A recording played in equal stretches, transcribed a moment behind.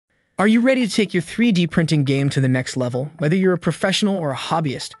Are you ready to take your 3D printing game to the next level? Whether you're a professional or a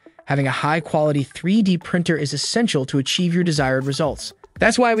hobbyist, having a high-quality 3D printer is essential to achieve your desired results.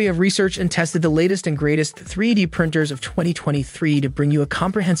 That's why we have researched and tested the latest and greatest 3D printers of 2023 to bring you a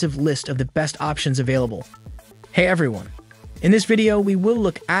comprehensive list of the best options available. Hey everyone! In this video, we will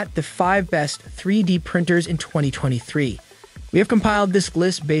look at the 5 best 3D printers in 2023. We have compiled this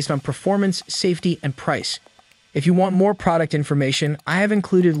list based on performance, safety, and price. If you want more product information, I have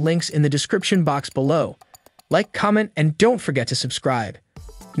included links in the description box below. Like, comment, and don't forget to subscribe.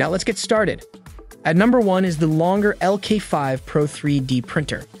 Now let's get started. At number 1 is the Longer LK5 Pro 3D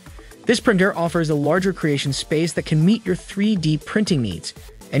printer. This printer offers a larger creation space that can meet your 3D printing needs,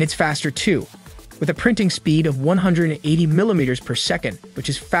 and it's faster too, with a printing speed of 180 millimeters per second, which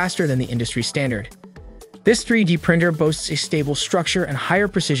is faster than the industry standard. This 3D printer boasts a stable structure and higher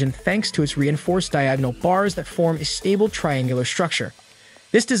precision thanks to its reinforced diagonal bars that form a stable triangular structure.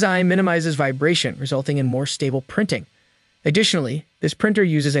 This design minimizes vibration, resulting in more stable printing. Additionally, this printer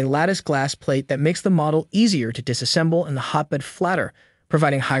uses a lattice glass plate that makes the model easier to disassemble and the hotbed flatter,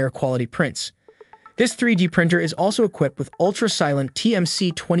 providing higher quality prints. This 3D printer is also equipped with ultra-silent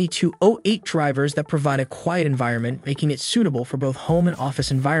TMC2208 drivers that provide a quiet environment, making it suitable for both home and office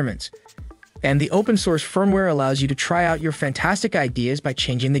environments. And the open-source firmware allows you to try out your fantastic ideas by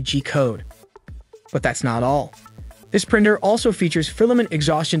changing the G-code. But that's not all. This printer also features filament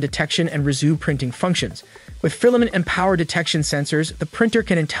exhaustion detection and resume printing functions. With filament and power detection sensors, the printer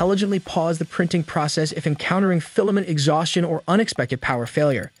can intelligently pause the printing process if encountering filament exhaustion or unexpected power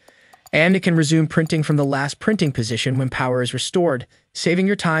failure. And it can resume printing from the last printing position when power is restored, saving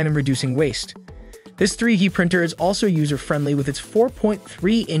your time and reducing waste. This 3D printer is also user-friendly with its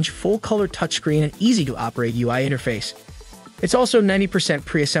 4.3-inch full-color touchscreen and easy-to-operate UI interface. It's also 90%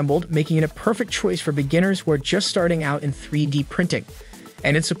 pre-assembled, making it a perfect choice for beginners who are just starting out in 3D printing.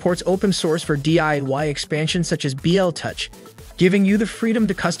 And it supports open source for DIY expansions such as BL Touch, giving you the freedom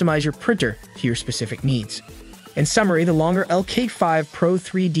to customize your printer to your specific needs. In summary, the Longer LK5 Pro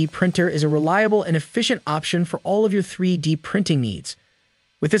 3D printer is a reliable and efficient option for all of your 3D printing needs.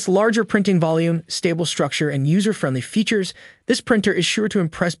 With its larger printing volume, stable structure, and user-friendly features, this printer is sure to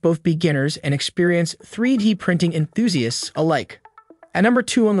impress both beginners and experienced 3D printing enthusiasts alike. At number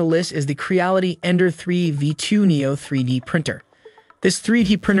 2 on the list is the Creality Ender 3 V2 Neo 3D printer. This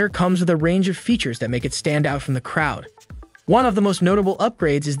 3D printer comes with a range of features that make it stand out from the crowd. One of the most notable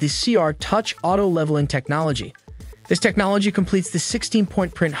upgrades is the CR Touch auto-leveling technology. This technology completes the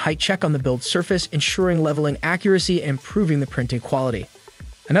 16-point print height check on the build surface, ensuring leveling accuracy and improving the printing quality.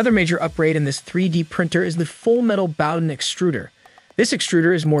 Another major upgrade in this 3D printer is the full metal Bowden extruder. This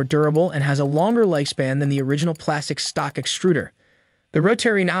extruder is more durable and has a longer lifespan than the original plastic stock extruder. The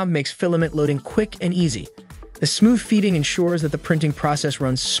rotary knob makes filament loading quick and easy. The smooth feeding ensures that the printing process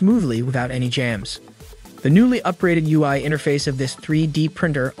runs smoothly without any jams. The newly upgraded UI interface of this 3D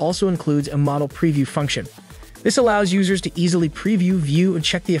printer also includes a model preview function. This allows users to easily preview, view, and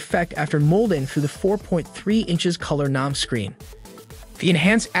check the effect after molding through the 4.3 inches color knob screen. The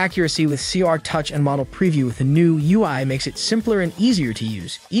enhanced accuracy with CR Touch and Model Preview with the new UI makes it simpler and easier to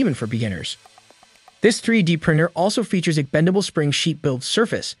use, even for beginners. This 3D printer also features a bendable spring sheet build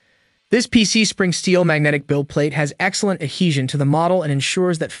surface. This PC spring steel magnetic build plate has excellent adhesion to the model and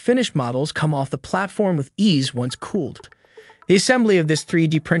ensures that finished models come off the platform with ease once cooled. The assembly of this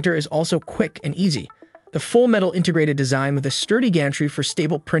 3D printer is also quick and easy. The full metal integrated design with a sturdy gantry for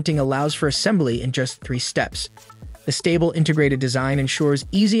stable printing allows for assembly in just 3 steps. The stable integrated design ensures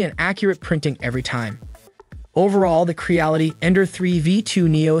easy and accurate printing every time. Overall, the Creality Ender 3 V2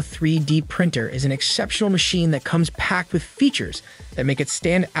 Neo 3D printer is an exceptional machine that comes packed with features that make it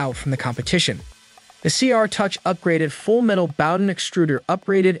stand out from the competition. The CR Touch upgraded, full metal Bowden extruder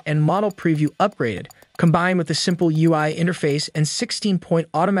upgraded, and model preview upgraded, combined with the simple UI interface and 16-point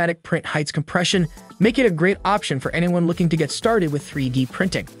automatic print heights compression, make it a great option for anyone looking to get started with 3D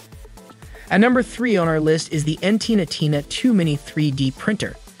printing. At number 3 on our list is the Entina Tina 2 Mini 3D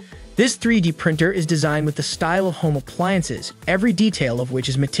printer. This 3D printer is designed with the style of home appliances, every detail of which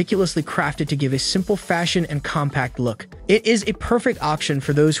is meticulously crafted to give a simple fashion and compact look. It is a perfect option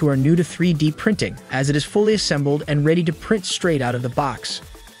for those who are new to 3D printing, as it is fully assembled and ready to print straight out of the box.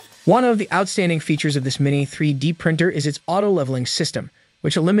 One of the outstanding features of this mini 3D printer is its auto-leveling system,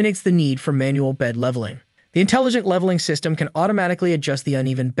 which eliminates the need for manual bed leveling. The intelligent leveling system can automatically adjust the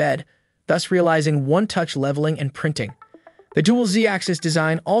uneven bed, thus realizing one-touch leveling and printing. The dual Z-axis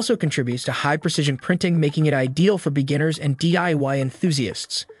design also contributes to high-precision printing, making it ideal for beginners and DIY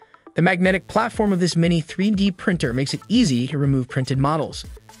enthusiasts. The magnetic platform of this mini 3D printer makes it easy to remove printed models.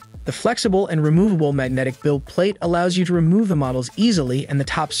 The flexible and removable magnetic build plate allows you to remove the models easily, and the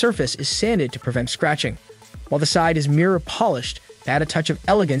top surface is sanded to prevent scratching, while the side is mirror polished to add a touch of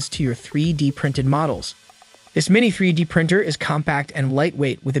elegance to your 3D printed models. This mini 3D printer is compact and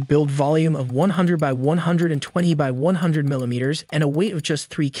lightweight with a build volume of 100 by 120 by 100 millimeters and a weight of just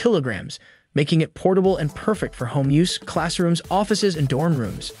 3 kilograms, making it portable and perfect for home use, classrooms, offices, and dorm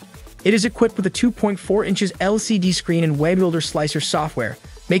rooms. It is equipped with a 2.4 inches LCD screen and web builder slicer software,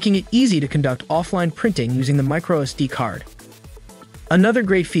 making it easy to conduct offline printing using the microSD card. Another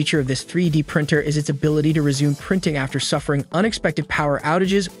great feature of this 3D printer is its ability to resume printing after suffering unexpected power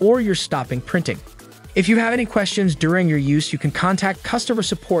outages or you're stopping printing. If you have any questions during your use, you can contact customer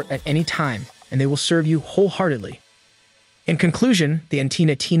support at any time, and they will serve you wholeheartedly. In conclusion, the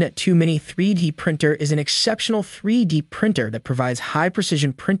Entina Tina 2 Mini 3D printer is an exceptional 3D printer that provides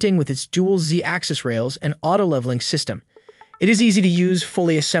high-precision printing with its dual Z-axis rails and auto-leveling system. It is easy to use,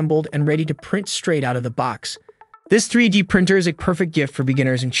 fully assembled, and ready to print straight out of the box. This 3D printer is a perfect gift for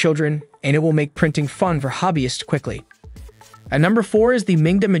beginners and children, and it will make printing fun for hobbyists quickly. At number 4 is the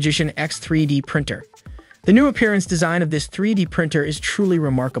MINGDA Magician X 3D printer. The new appearance design of this 3D printer is truly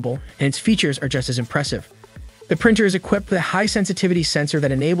remarkable, and its features are just as impressive. The printer is equipped with a high-sensitivity sensor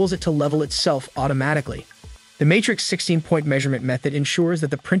that enables it to level itself automatically. The matrix 16-point measurement method ensures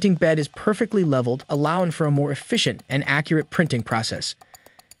that the printing bed is perfectly leveled, allowing for a more efficient and accurate printing process.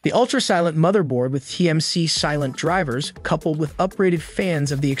 The ultra-silent motherboard with TMC silent drivers, coupled with upgraded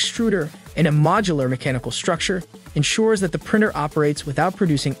fans of the extruder and a modular mechanical structure, ensures that the printer operates without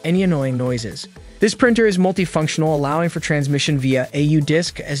producing any annoying noises. This printer is multifunctional, allowing for transmission via AU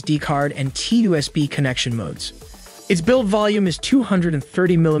disk, SD card, and TUSB connection modes. Its build volume is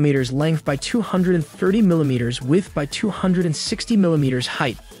 230 mm length by 230 mm width by 260 mm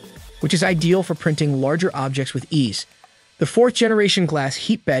height, which is ideal for printing larger objects with ease. The 4th-generation glass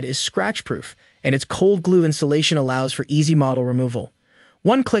heat bed is scratch-proof, and its cold glue insulation allows for easy model removal.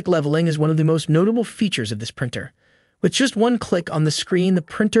 One-click leveling is one of the most notable features of this printer. With just one click on the screen, the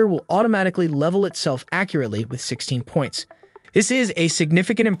printer will automatically level itself accurately with 16 points. This is a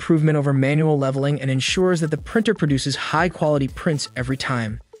significant improvement over manual leveling and ensures that the printer produces high-quality prints every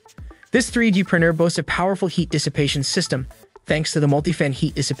time. This 3D printer boasts a powerful heat dissipation system, thanks to the multi-fan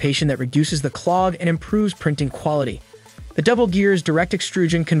heat dissipation that reduces the clog and improves printing quality. The double gears direct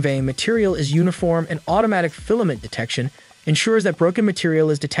extrusion conveying material is uniform, and automatic filament detection ensures that broken material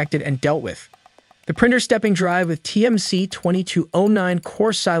is detected and dealt with. The printer stepping drive with TMC 2209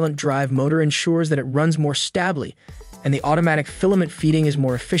 core silent drive motor ensures that it runs more stably, and the automatic filament feeding is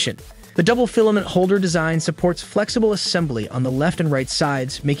more efficient. The double filament holder design supports flexible assembly on the left and right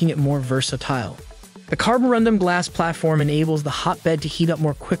sides, making it more versatile. The carborundum glass platform enables the hotbed to heat up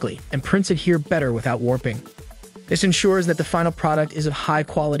more quickly, and prints adhere better without warping. This ensures that the final product is of high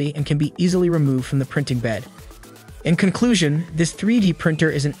quality and can be easily removed from the printing bed. In conclusion, this 3D printer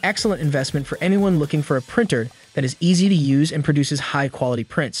is an excellent investment for anyone looking for a printer that is easy to use and produces high-quality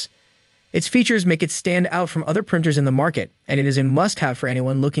prints. Its features make it stand out from other printers in the market, and it is a must-have for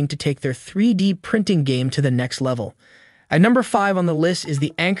anyone looking to take their 3D printing game to the next level. At number 5 on the list is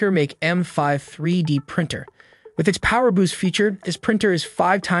the AnkerMake M5 3D printer. With its Power Boost feature, this printer is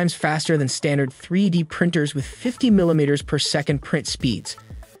 5 times faster than standard 3D printers with 50 mm per second print speeds.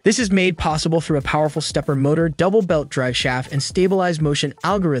 This is made possible through a powerful stepper motor, double belt drive shaft, and stabilized motion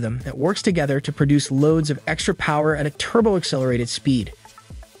algorithm that works together to produce loads of extra power at a turbo-accelerated speed.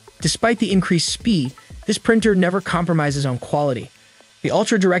 Despite the increased speed, this printer never compromises on quality. The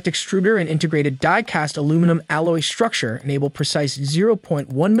ultra-direct extruder and integrated die-cast aluminum alloy structure enable precise 0.1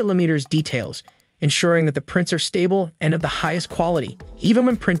 mm details, ensuring that the prints are stable and of the highest quality, even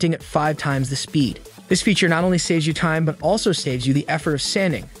when printing at 5 times the speed. This feature not only saves you time, but also saves you the effort of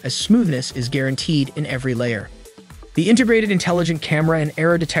sanding, as smoothness is guaranteed in every layer. The integrated intelligent camera and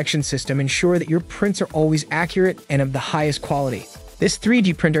error detection system ensure that your prints are always accurate and of the highest quality. This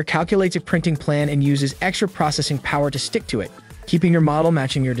 3D printer calculates a printing plan and uses extra processing power to stick to it, keeping your model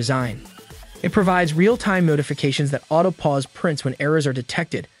matching your design. It provides real-time notifications that auto-pause prints when errors are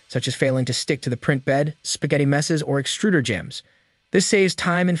detected, such as failing to stick to the print bed, spaghetti messes, or extruder jams. This saves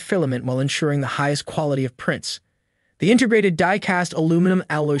time and filament while ensuring the highest quality of prints. The integrated die-cast aluminum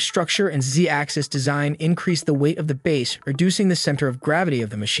alloy structure and Z-axis design increase the weight of the base, reducing the center of gravity of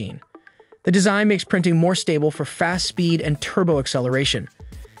the machine. The design makes printing more stable for fast speed and turbo acceleration.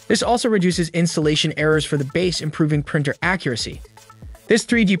 This also reduces installation errors for the base, improving printer accuracy. This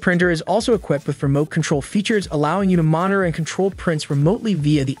 3D printer is also equipped with remote control features, allowing you to monitor and control prints remotely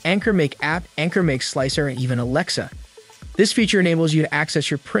via the AnkerMake app, AnkerMake Slicer, and even Alexa. This feature enables you to access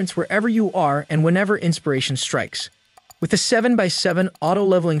your prints wherever you are and whenever inspiration strikes. With the 7x7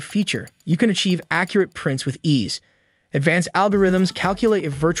 auto-leveling feature, you can achieve accurate prints with ease. Advanced algorithms calculate a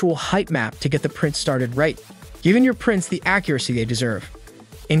virtual height map to get the print started right, giving your prints the accuracy they deserve.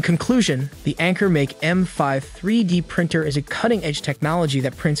 In conclusion, the AnkerMake M5 3D printer is a cutting-edge technology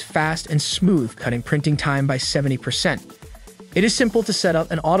that prints fast and smooth, cutting printing time by 70%. It is simple to set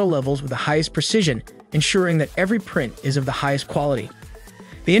up and auto-levels with the highest precision, ensuring that every print is of the highest quality.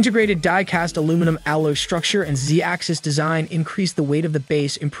 The integrated die-cast aluminum alloy structure and Z-axis design increase the weight of the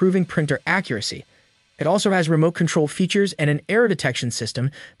base, improving printer accuracy. It also has remote control features and an error detection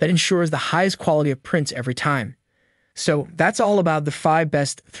system that ensures the highest quality of prints every time. So that's all about the 5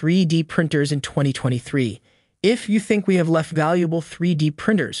 best 3D printers in 2023. If you think we have left valuable 3D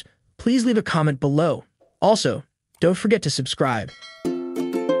printers, please leave a comment below. Also, don't forget to subscribe.